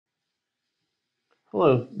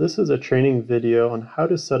Hello, this is a training video on how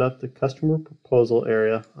to set up the customer proposal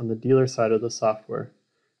area on the dealer side of the software.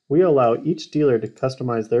 We allow each dealer to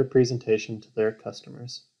customize their presentation to their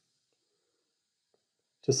customers.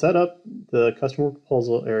 To set up the customer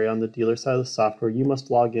proposal area on the dealer side of the software, you must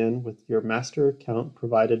log in with your master account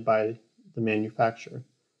provided by the manufacturer.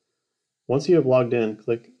 Once you have logged in,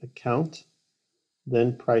 click Account,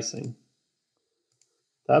 then Pricing.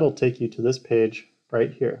 That'll take you to this page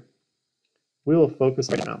right here. We will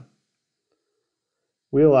focus right now.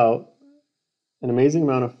 We allow an amazing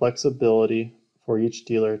amount of flexibility for each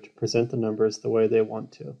dealer to present the numbers the way they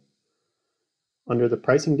want to. Under the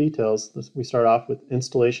pricing details, we start off with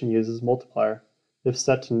installation uses multiplier. If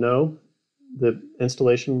set to no, the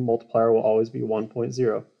installation multiplier will always be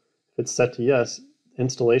 1.0. If it's set to yes,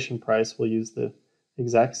 installation price will use the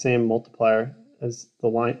exact same multiplier as the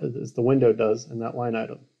window does in that line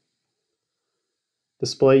item.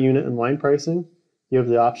 Display unit and line pricing, you have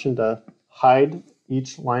the option to hide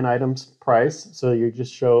each line item's price, so you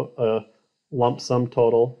just show a lump sum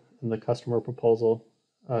total in the customer proposal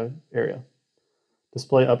area.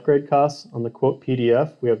 Display upgrade costs. On the quote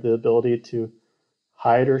PDF, we have the ability to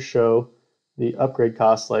hide or show the upgrade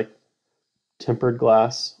costs like tempered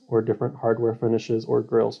glass or different hardware finishes or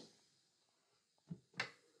grills.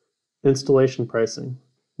 Installation pricing.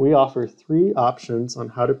 We offer 3 options on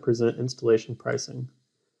how to present installation pricing.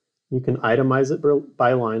 You can itemize it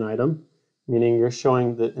by line item, meaning you're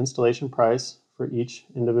showing the installation price for each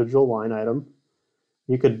individual line item.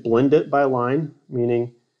 You could blend it by line,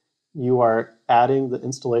 meaning you are adding the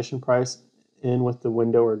installation price in with the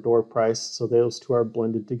window or door price, so those two are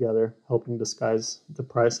blended together, helping disguise the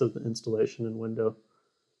price of the installation and window.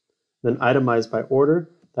 Then itemize by order.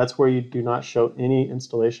 That's where you do not show any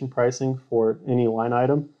installation pricing for any line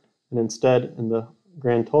item, and instead in the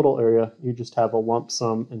grand total area you just have a lump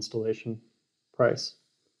sum installation price.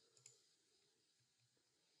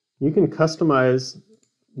 You can customize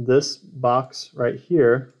this box right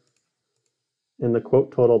here in the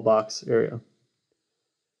quote total box area.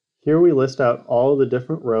 Here we list out all of the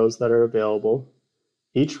different rows that are available.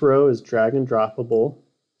 Each row is drag and droppable,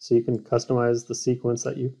 so you can customize the sequence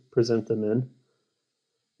that you present them in.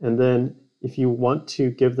 And then if you want to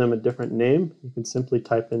give them a different name, you can simply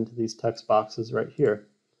type into these text boxes right here.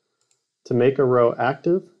 To make a row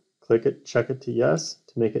active, click it, check it to yes.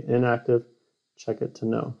 To make it inactive, check it to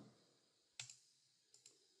no.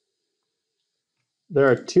 There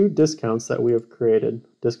are 2 discounts that we have created,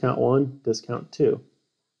 discount 1, discount 2.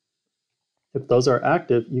 If those are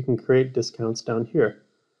active, you can create discounts down here.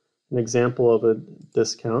 An example of a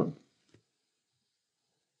discount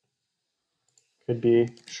could be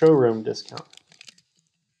showroom discount.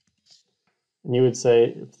 And you would say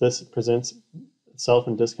if this presents itself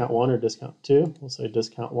in discount 1 or discount 2, we'll say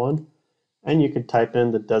discount 1, and you could type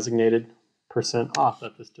in the designated % off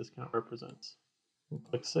that this discount represents. And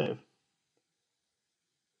click Save.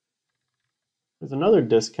 There's another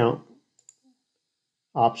discount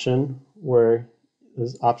option where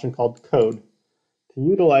there's an option called code. To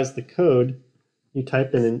utilize the code, you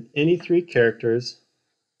type in any 3 characters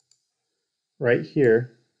right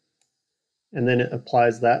here, and then it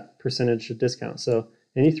applies that percentage of discount. So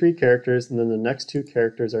any 3 characters, and then the next 2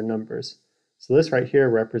 characters are numbers. So this right here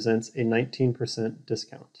represents a 19%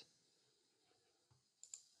 discount.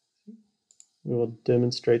 We will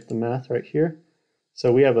demonstrate the math right here.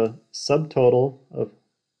 So we have a subtotal of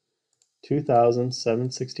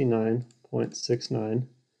 2,769.69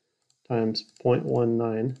 times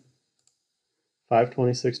 0.19,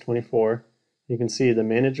 526.24. You can see the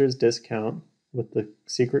manager's discount with the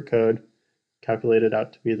secret code calculated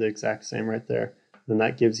out to be the exact same right there. Then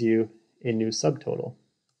that gives you a new subtotal.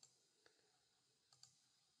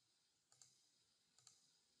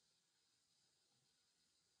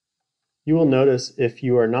 You will notice if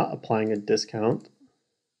you are not applying a discount,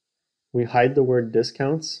 we hide the word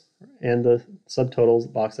discounts and the subtotals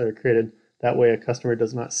box that are created. That way a customer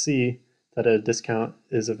does not see that a discount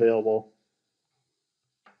is available.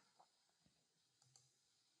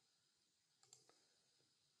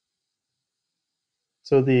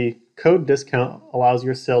 So the code discount allows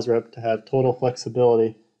your sales rep to have total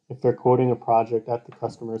flexibility if they're quoting a project at the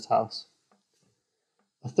customer's house.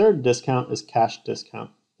 A third discount is cash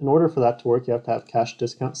discount. In order for that to work, you have to have cash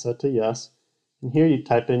discount set to yes. And here you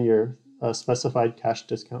type in your specified cash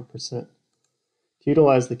discount %. To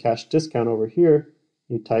utilize the cash discount over here,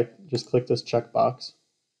 you just click this checkbox,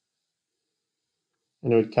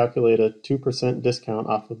 and it would calculate a 2% discount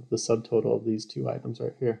off of the subtotal of these 2 items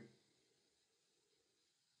right here.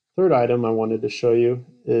 Third item I wanted to show you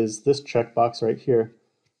is this checkbox right here.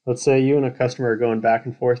 Let's say you and a customer are going back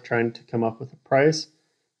and forth trying to come up with a price.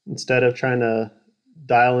 Instead of trying to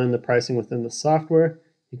dial in the pricing within the software,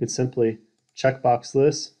 you could simply checkbox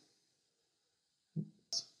this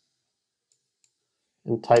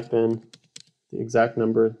and type in the exact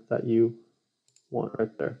number that you want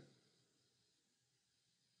right there.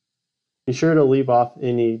 Be sure to leave off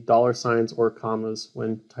any dollar signs or commas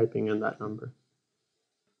when typing in that number.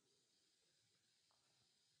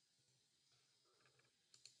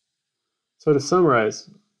 So to summarize,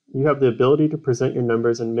 you have the ability to present your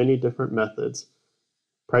numbers in many different methods.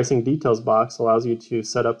 Pricing details box allows you to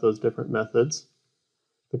set up those different methods.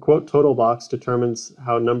 The quote total box determines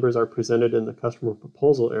how numbers are presented in the customer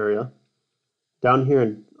proposal area. Down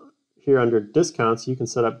here under discounts, you can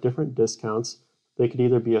set up different discounts. They could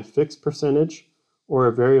either be a fixed percentage or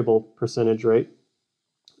a variable percentage rate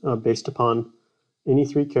based upon any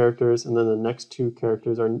 3 characters, and then the next 2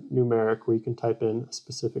 characters are numeric, where you can type in a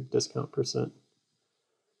specific discount percent.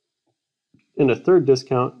 And a third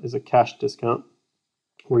discount is a cash discount,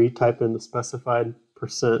 where you type in the specified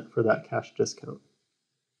percent for that cash discount.